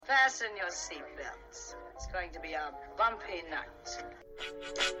Fasten your seatbelts. It's going to be a bumpy night.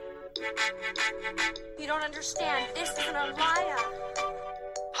 You don't understand. This is an Alaya.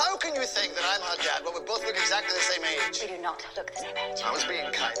 How can you think that I'm her dad when we both look exactly the same age? We do not look the same age. I was being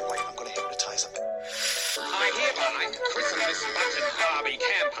kind. Wait, I'm going to hypnotize him. I hereby christen this button Barbie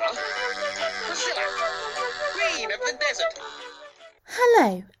camper Priscilla, Queen of the Desert.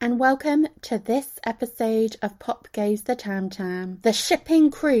 Hello and welcome to this episode of Pop Goes the Tam Tam. The shipping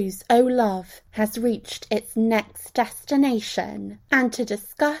cruise Oh Love has reached its next destination, and to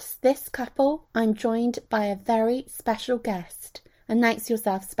discuss this couple I'm joined by a very special guest. Announce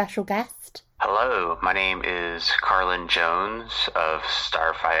yourself, special guest. Hello, my name is Carlin Jones of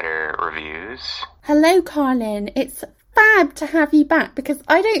Starfighter Reviews. Hello Carlin, it's fab to have you back because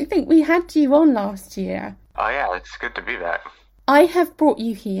I don't think we had you on last year. Oh yeah, it's good to be back. I have brought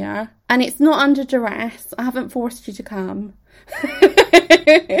you here, and it's not under duress. I haven't forced you to come.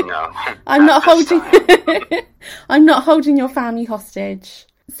 No, I'm not holding. I'm not holding your family hostage.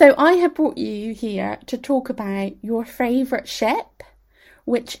 So I have brought you here to talk about your favourite ship,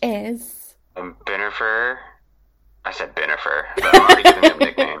 which is Bennifer. I said Bennifer, but I'm already giving them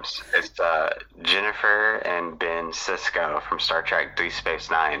nicknames. It's Jennifer and Ben Sisko from Star Trek Deep Space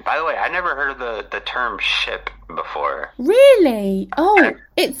Nine. By the way, I never heard of the term ship before. Really? Oh,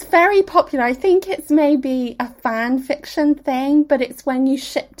 it's very popular. I think it's maybe a fan fiction thing, but it's when you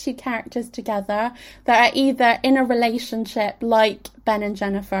ship two characters together that are either in a relationship like Ben and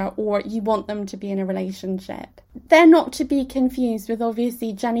Jennifer, or you want them to be in a relationship. They're not to be confused with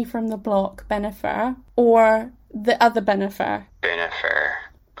obviously Jenny from the Block, Bennifer, or the other Bennifer. Bennifer.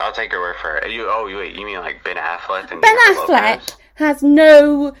 I'll take your word for it. Wait, you mean like Ben Affleck? And Ben Jennifer Affleck Lopez? has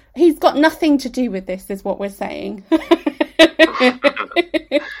no... He's got nothing to do with this, is what we're saying.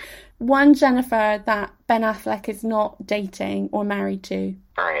 One Jennifer that Ben Affleck is not dating or married to.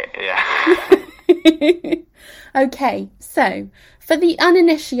 Right, yeah. Okay, so, for the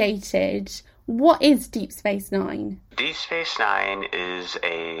uninitiated, what is Deep Space Nine? Deep Space Nine is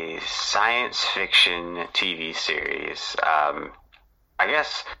a science fiction TV series. I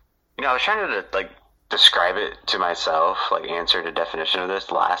guess, I was trying to, describe it to myself, answer the definition of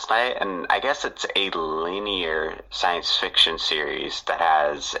this last night, and I guess it's a linear science fiction series that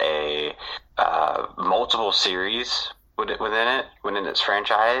has a multiple series within its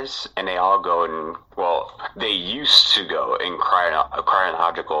franchise, and they all go in, they used to go in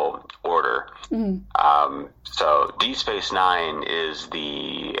chronological order. So Deep Space Nine is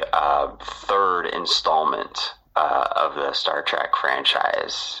the third installment of the Star Trek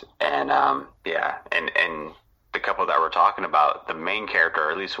franchise, and and the couple that we're talking about, the main character,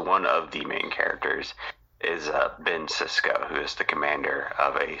 or at least one of the main characters, is Ben Sisko, who is the commander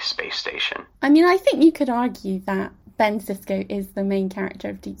of a space station. I mean, I think you could argue that Ben Sisko is the main character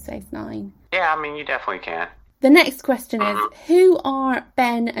of Deep Space Nine. Yeah, I mean, you definitely can. The next question is, who are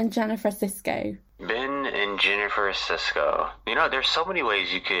Ben and Jennifer Sisko? Ben and Jennifer Sisko. There's so many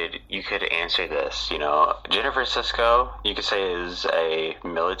ways you could answer this. Jennifer Sisko, you could say, is a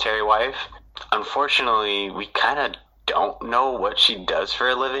military wife. Unfortunately, we kind of don't know what she does for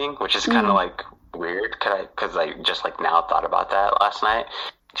a living, which is kind of weird, because I just now thought about that last night.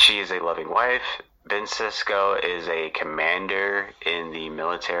 She is a loving wife. Ben Sisko is a commander in the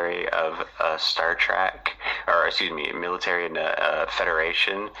military of Star Trek, military in the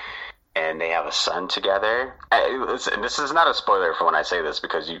Federation, and they have a son together. Listen, this is not a spoiler for when I say this,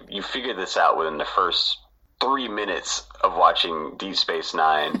 because you figure this out within the first 3 minutes of watching Deep Space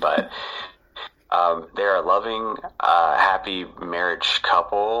Nine, but they're a loving, happy marriage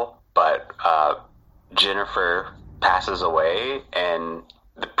couple, but Jennifer passes away, and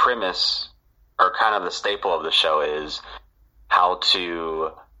the premise, or kind of the staple of the show, is how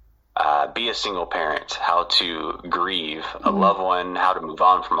to be a single parent, how to grieve a loved one, how to move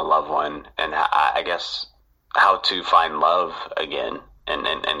on from a loved one, and I guess how to find love again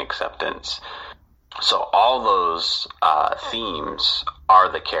and acceptance. So all those themes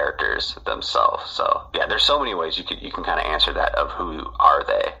are the characters themselves. So yeah, there's so many ways you can kind of answer that of who are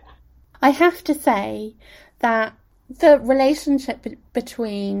they. I have to say that the relationship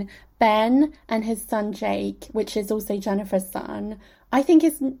between Ben and his son Jake, which is also Jennifer's son, I think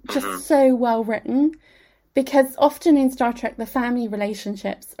is just so well written, because often in Star Trek the family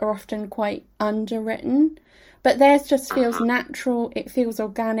relationships are often quite underwritten, but theirs just feels natural, it feels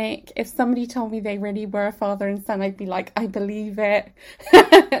organic. If somebody told me they really were a father and son, I'd be like, I believe it.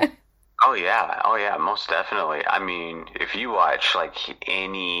 Oh yeah, most definitely. I mean, if you watch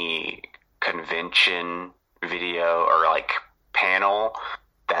any convention video or panel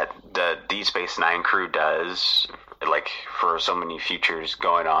that the Deep Space Nine crew does like for so many futures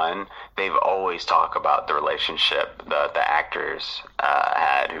going on, they've always talked about the relationship the actors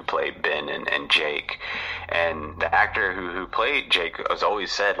had who played Ben and Jake. And the actor who played Jake has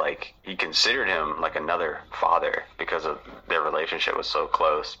always said, like, he considered him like another father because of their relationship was so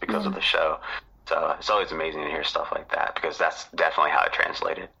close because of the show. So it's always amazing to hear stuff like that, because that's definitely how it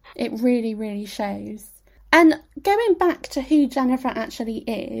translated. It really, really shows. And going back to who Jennifer actually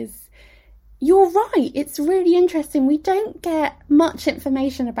is, you're right, it's really interesting. We don't get much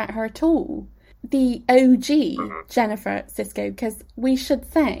information about her at all. The OG Jennifer Sisko, because we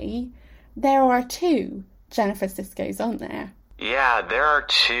should say there are 2 Jennifer Siskos, aren't there? Yeah, there are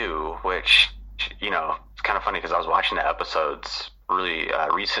 2, which, you know, it's kind of funny because I was watching the episodes really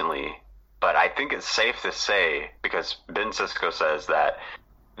recently, but I think it's safe to say, because Ben Sisko says that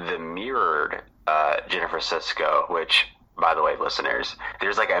the mirrored Jennifer Sisko, which, by the way, listeners,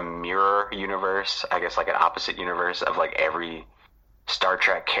 there's like a mirror universe, I guess like an opposite universe of like every Star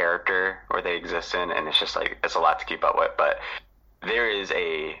Trek character where they exist in, and it's just like, it's a lot to keep up with, but there is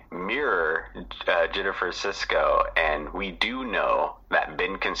a mirror Jennifer Sisko, and we do know that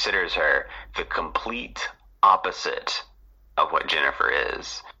Ben considers her the complete opposite of what Jennifer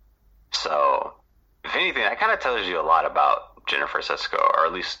is. So, if anything, that kind of tells you a lot about Jennifer Sisko, or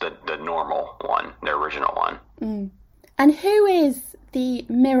at least the normal one, the original one. And who is the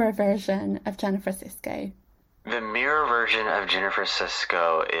mirror version of Jennifer Sisko? The mirror version of Jennifer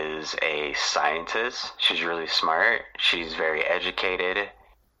Sisko is a scientist. She's really smart. She's very educated.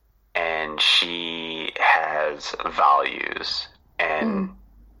 And she has values. And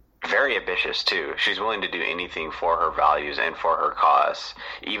very ambitious, too. She's willing to do anything for her values and for her cause,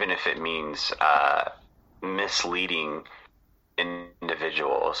 even if it means misleading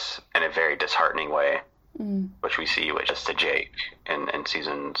individuals in a very disheartening way, which we see with just to Jake in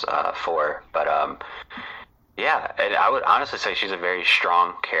seasons 4. But yeah, and I would honestly say she's a very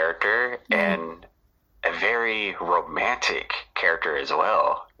strong character and a very romantic character as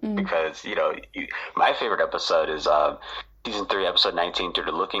well. Because, you know, my favorite episode is season 3, episode 19, Through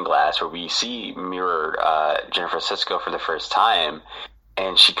the Looking Glass, where we see mirrored Jennifer Sisko for the first time,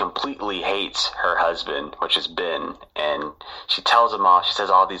 and she completely hates her husband, which is Ben, and she tells him all, she says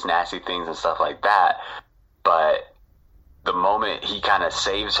all these nasty things and stuff like that, but the moment he kind of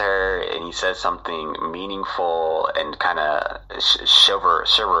saves her and he says something meaningful and kind of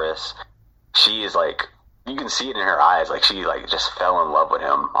chivalrous, she is like, you can see it in her eyes, like she like just fell in love with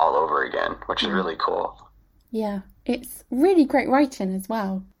him all over again, which is really cool. Yeah, it's really great writing as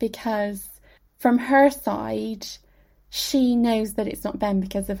well, because from her side, she knows that it's not Ben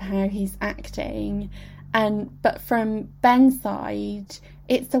because of how he's acting, but from Ben's side,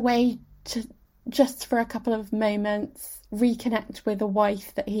 it's a way to just for a couple of moments reconnect with a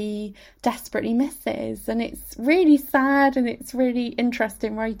wife that he desperately misses, and it's really sad and it's really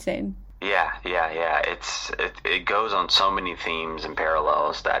interesting writing. Yeah. It goes on so many themes and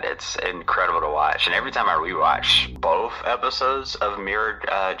parallels that it's incredible to watch. And every time I rewatch both episodes of Mirrored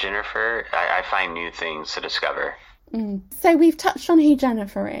Jennifer, I find new things to discover. So we've touched on who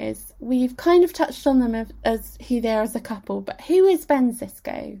Jennifer is. We've kind of touched on them as who they are as a couple, but who is Ben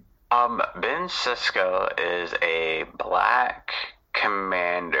Sisko? Ben Sisko is a black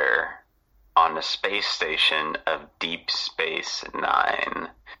commander on the space station of Deep Space Nine.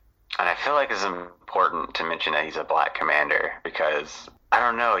 And I feel like it's important to mention that he's a black commander because, I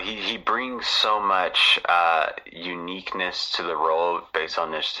don't know, he brings so much uniqueness to the role based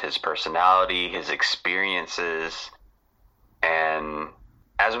on his personality, his experiences. And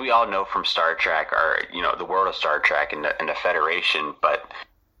as we all know from Star Trek, or, you know, the world of Star Trek and the Federation, but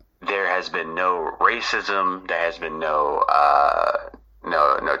there has been no racism, there has been no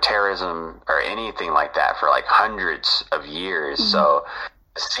terrorism or anything like that for like hundreds of years. So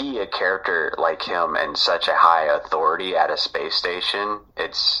see a character like him in such a high authority at a space station,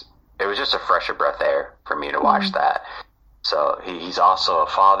 it was just a fresh of breath air for me to watch that. So he's also a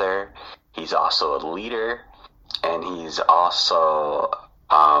father, he's also a leader, and he's also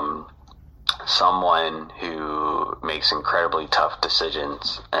someone who makes incredibly tough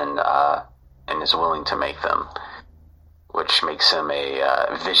decisions and is willing to make them, which makes him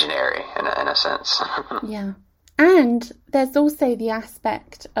a visionary in a sense. Yeah. And there's also the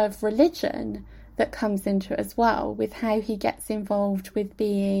aspect of religion that comes into it as well, with how he gets involved with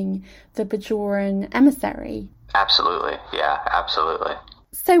being the Bajoran emissary. Absolutely. Yeah, absolutely.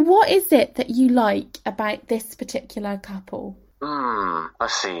 So what is it that you like about this particular couple?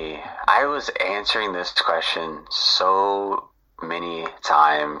 Let's see. I was answering this question so many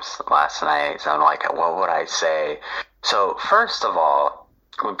times last night, so I'm like, what would I say? So, first of all,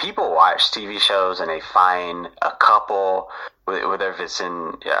 when people watch TV shows and they find a couple, whether if it's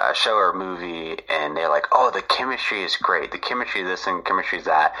in a show or a movie, and they're like, oh, the chemistry is great, the chemistry this and chemistry is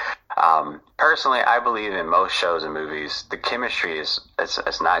that. Personally, I believe in most shows and movies, the chemistry is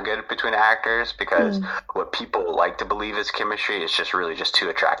not good between actors, because what people like to believe is chemistry is just really just two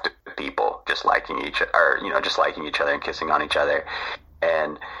attractive people just liking each other and kissing on each other.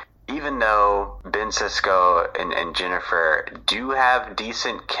 And even though Ben Sisko and Jennifer do have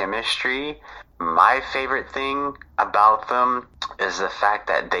decent chemistry, my favorite thing about them is the fact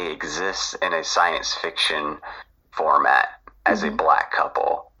that they exist in a science fiction format as a black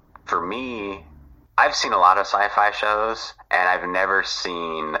couple. For me, I've seen a lot of sci-fi shows, and I've never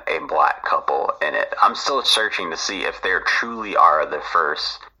seen a black couple in it. I'm still searching to see if they truly are the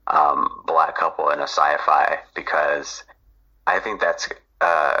first black couple in a sci-fi, because I think that's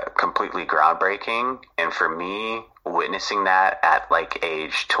completely groundbreaking. And for me, witnessing that at like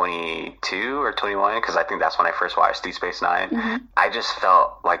age 22 or 21, because I think that's when I first watched Deep Space Nine, I just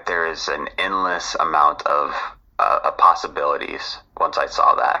felt like there is an endless amount of possibilities once I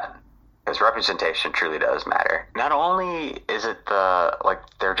saw that. Because representation truly does matter. Not only is it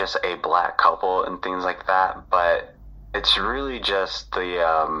they're just a black couple and things like that, but it's really just the,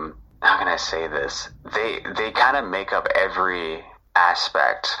 how can I say this? They kind of make up every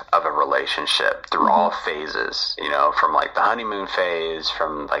aspect of a relationship through all phases, from like the honeymoon phase,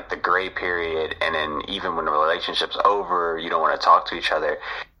 from like the gray period, and then even when the relationship's over, you don't want to talk to each other.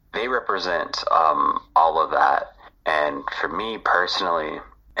 They represent all of that. And for me personally,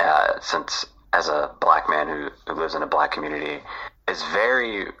 since as a black man who lives in a black community, it's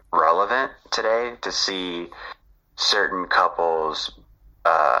very relevant today to see certain couples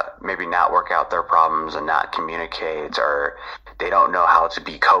maybe not work out their problems and not communicate, or they don't know how to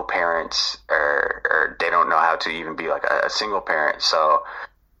be co-parents, or they don't know how to even be like a single parent. So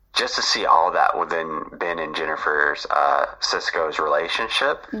just to see all that within Ben and Jennifer's Sisko's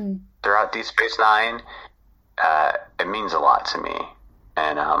relationship throughout Deep Space Nine, it means a lot to me.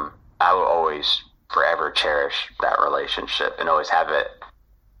 And I will always forever cherish that relationship and always have it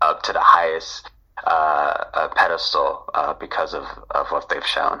up to the highest pedestal because of what they've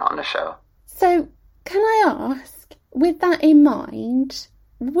shown on the show. So, can I ask, with that in mind,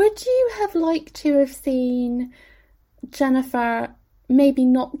 would you have liked to have seen Jennifer maybe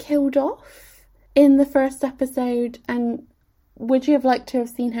not killed off in the first episode, and would you have liked to have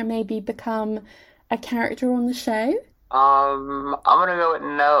seen her maybe become a character on the show? I'm gonna go with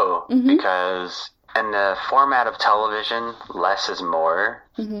no, because in the format of television, less is more.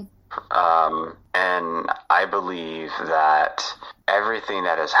 And I believe that everything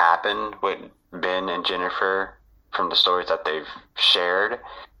that has happened with Ben and Jennifer from the stories that they've shared,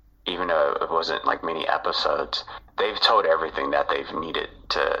 even though it wasn't like many episodes, they've told everything that they've needed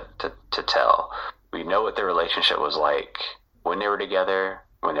to tell. We know what their relationship was like when they were together,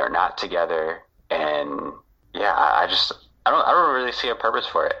 when they're not together, and yeah, I don't really see a purpose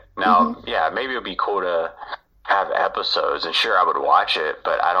for it. Now, yeah, maybe it would be cool to have episodes, and sure, I would watch it,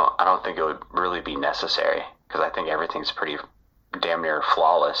 but I don't think it would really be necessary, because I think everything's pretty damn near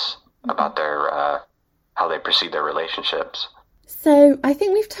flawless about their how they perceive their relationships. So I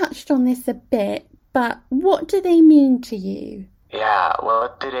think we've touched on this a bit, but what do they mean to you? Yeah, well,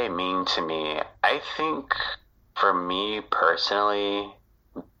 what do they mean to me? I think for me personally,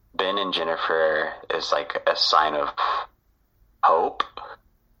 Ben and Jennifer is like a sign of hope.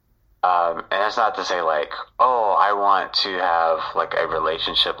 And that's not to say like, oh, I want to have like a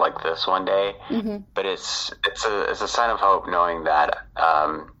relationship like this one day, but it's a sign of hope, knowing that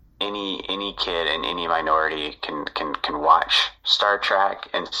any kid in any minority can watch Star Trek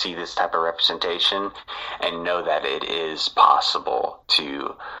and see this type of representation and know that it is possible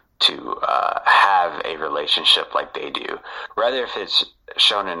to have a relationship like they do, rather if it's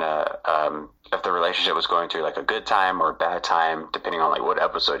shown in if the relationship was going through like a good time or a bad time, depending on like what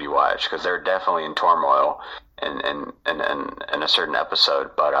episode you watch, because they're definitely in turmoil in a certain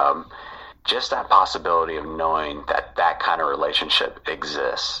episode. But just that possibility of knowing that kind of relationship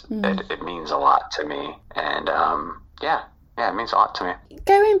exists, it means a lot to me. And yeah, it means a lot to me.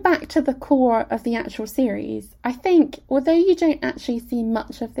 Going back to the core of the actual series, I think although you don't actually see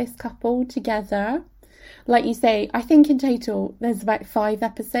much of this couple together, like you say, I think in total there's about 5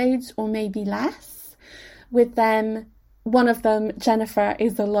 episodes or maybe less with them. One of them, Jennifer,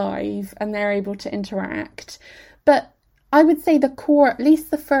 is alive and they're able to interact. But I would say the core, at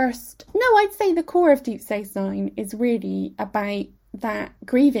least I'd say the core of Deep Space Nine is really about that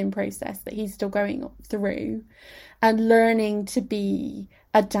grieving process that he's still going through and learning to be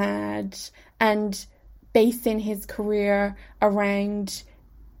a dad and basing his career around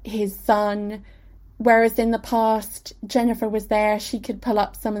his son. Whereas in the past, Jennifer was there, she could pull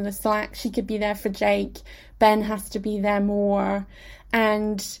up some of the slack, she could be there for Jake. Ben has to be there more.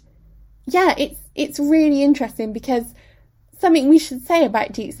 And yeah, it's really interesting, because something we should say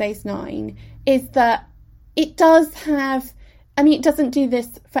about Deep Space Nine is that it does have, I mean, it doesn't do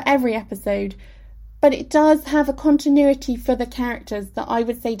this for every episode, but it does have a continuity for the characters that I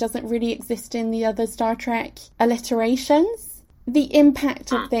would say doesn't really exist in the other Star Trek alliterations. The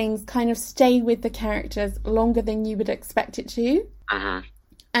impact of things kind of stay with the characters longer than you would expect it to. Mm-hmm.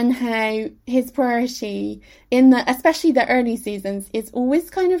 And how his priority in especially the early seasons, is always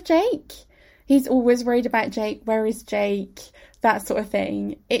kind of Jake. He's always worried about Jake. Where is Jake? That sort of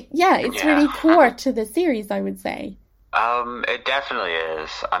thing. It's really core to the series, I would say. It definitely is.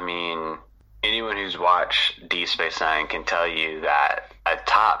 I mean, anyone who's watched Deep Space Nine can tell you that a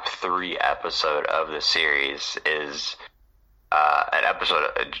top 3 episode of the series is an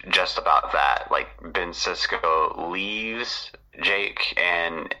episode just about that. Like, Ben Sisko leaves Jake,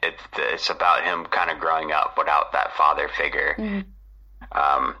 and it's about him kind of growing up without that father figure,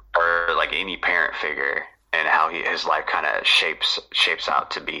 or like any parent figure, and how his life kind of shapes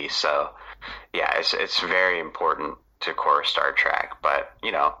out to be. So, yeah, it's very important to core Star Trek. But,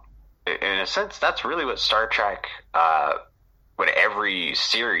 you know, in a sense, that's really what Star Trek, what every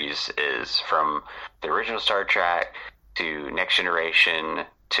series is, from the original Star Trek to Next Generation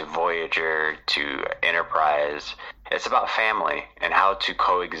to Voyager to Enterprise. It's about family and how to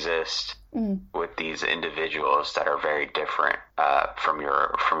coexist with these individuals that are very different from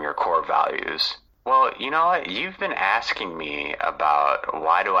your core values. Well, you know what? You've been asking me about,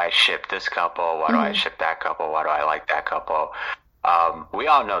 why do I ship this couple? Why do I ship that couple? Why do I like that couple? We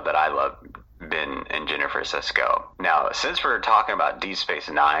all know that I love Ben and Jennifer Sisko. Now, since we're talking about Deep Space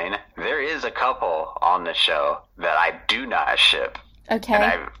Nine, there is a couple on the show that I do not ship. Okay. And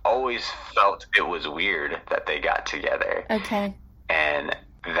I've always felt it was weird that they got together. Okay. And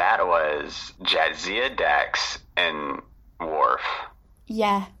that was Jadzia Dax and Worf.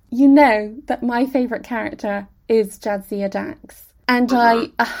 Yeah. You know that my favourite character is Jadzia Dax. And I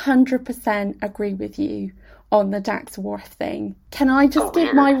 100% agree with you on the Dax Worf thing. Can I just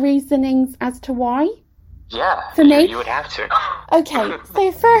give my reasonings as to why? Yeah, for me, you would have to. Okay,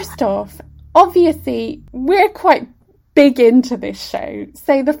 so first off, obviously, we're quite big into this show.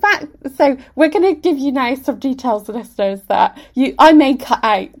 So we're going to give you now some details, listeners, that I may cut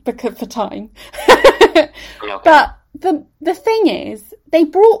out for time. Okay. But the thing is, they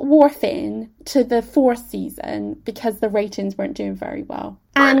brought Worf in to the 4th season because the ratings weren't doing very well.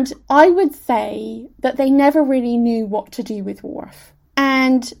 Right. And I would say that they never really knew what to do with Worf.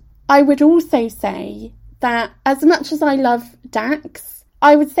 And I would also say that as much as I love Dax,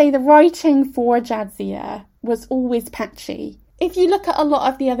 I would say the writing for Jadzia was always patchy. If you look at a lot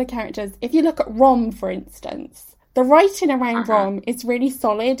of the other characters, if you look at Rom, for instance, the writing around Rom is really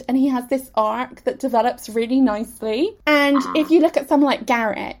solid, and he has this arc that develops really nicely. And if you look at someone like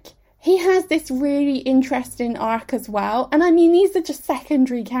Garrick, he has this really interesting arc as well. And I mean, these are just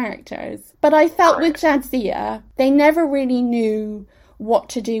secondary characters. But I felt with Jadzia, they never really knew what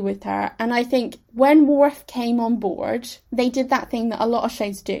to do with her. And I think when Worf came on board, they did that thing that a lot of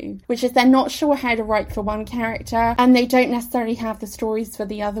shows do, which is they're not sure how to write for one character, and they don't necessarily have the stories for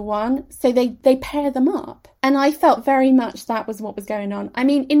the other one, so they pair them up. And I felt very much that was what was going on. I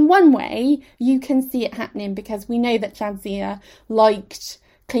mean, in one way, you can see it happening, because we know that Jadzia liked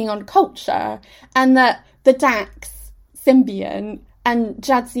Klingon culture, and that the Dax symbiont and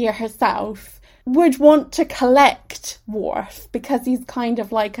Jadzia herself would want to collect Worf because he's kind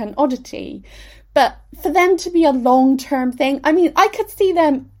of like an oddity. But for them to be a long-term thing, I mean, I could see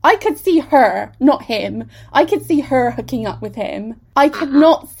her, not him, I could see her hooking up with him. I could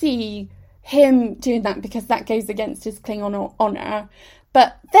not see him doing that, because that goes against his Klingon honour.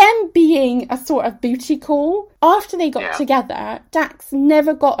 But them being a sort of booty call, after they got together, Dax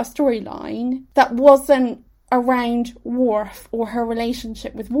never got a storyline that wasn't around Worf or her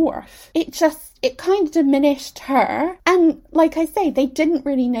relationship with Worf. It kind of diminished her. And like I say, they didn't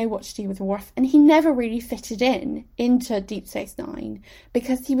really know what to do with Worf, and he never really fitted into Deep Space Nine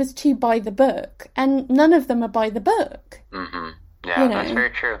because he was too by the book, and none of them are by the book. Mm-hmm. Yeah, that's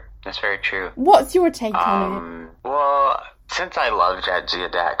very true. That's very true. What's your take on it? Well, since I love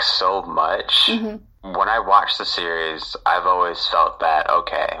Jadzia Dax so much, when I watch the series, I've always felt that,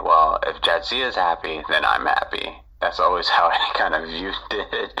 okay, well, if Jadzia is happy, then I'm happy. That's always how I kind of viewed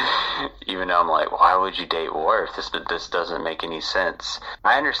it. Even though I'm like, why would you date Worf? This doesn't make any sense.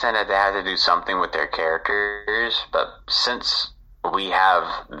 I understand that they had to do something with their characters, but since we have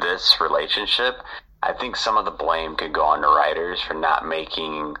this relationship, I think some of the blame could go on the writers for not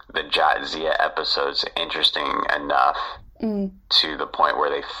making the Jadzia episodes interesting enough to the point where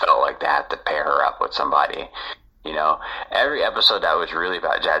they felt like they had to pair her up with somebody. You know, every episode that was really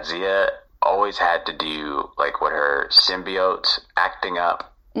about Jadzia always had to do like with her symbiote acting up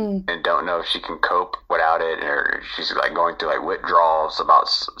and don't know if she can cope without it, or she's like going through like withdrawals about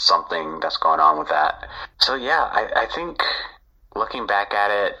something that's going on with that. So yeah, I think looking back at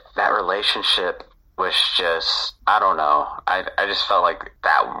it, that relationship was just, I don't know. I just felt like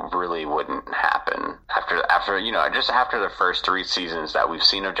that really wouldn't happen after you know, just after the first 3 seasons that we've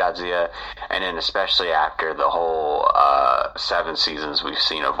seen of Jadzia, and then especially after the whole 7 seasons we've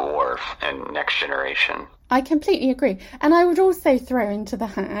seen of Worf and Next Generation. I completely agree. And I would also throw into the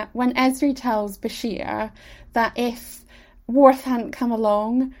hat when Ezri tells Bashir that if Worf hadn't come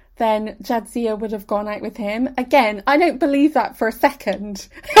along, then Jadzia would have gone out with him. Again, I don't believe that for a second.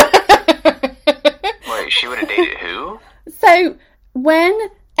 Wait, she would have dated who? So, when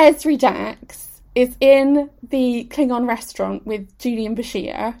Ezri Dax is in the Klingon restaurant with Julian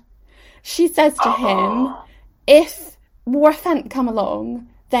Bashir, she says to him, if Worf hadn't come along,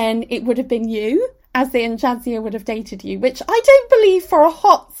 then it would have been you, as in Jadzia would have dated you, which I don't believe for a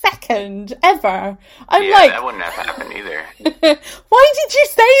hot second, ever. I'm like, that wouldn't have happened either. Why did you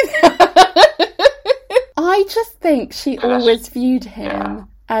say that? I just think she always viewed him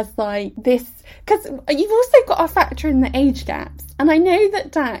as like this, because you've also got to factor in the age gaps, and I know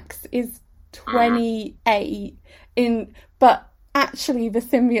that Dax is 28 but actually the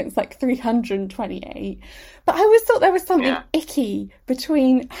symbiote's like 328. But I always thought there was something icky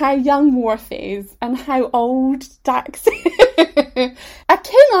between how young Worf is and how old Dax is.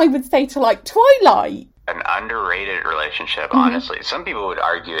 Akin, I would say, to like Twilight. An underrated relationship, honestly. Some people would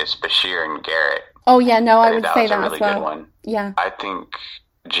argue it's Bashir and Garrett. Oh yeah, no, I would say that that was a really as well. good one. Yeah. I think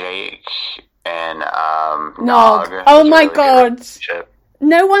Jake and Nog. Nog. Oh my god.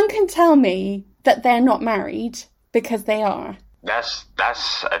 No one can tell me that they're not married, because they are. That's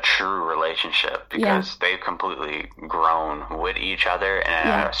a true relationship, because they've completely grown with each other, and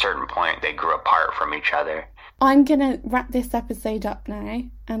at a certain point they grew apart from each other. I'm gonna wrap this episode up now,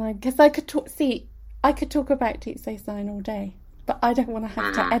 and because I could talk about Deep Space Nine all day, but I don't want to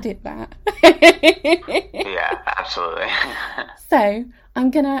have to edit that. Yeah, absolutely. So I'm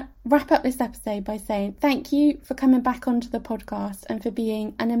gonna wrap up this episode by saying thank you for coming back onto the podcast and for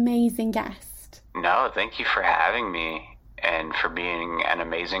being an amazing guest. No, thank you for having me. And for being an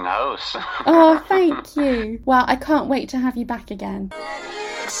amazing host. Oh, thank you. Well, I can't wait to have you back again.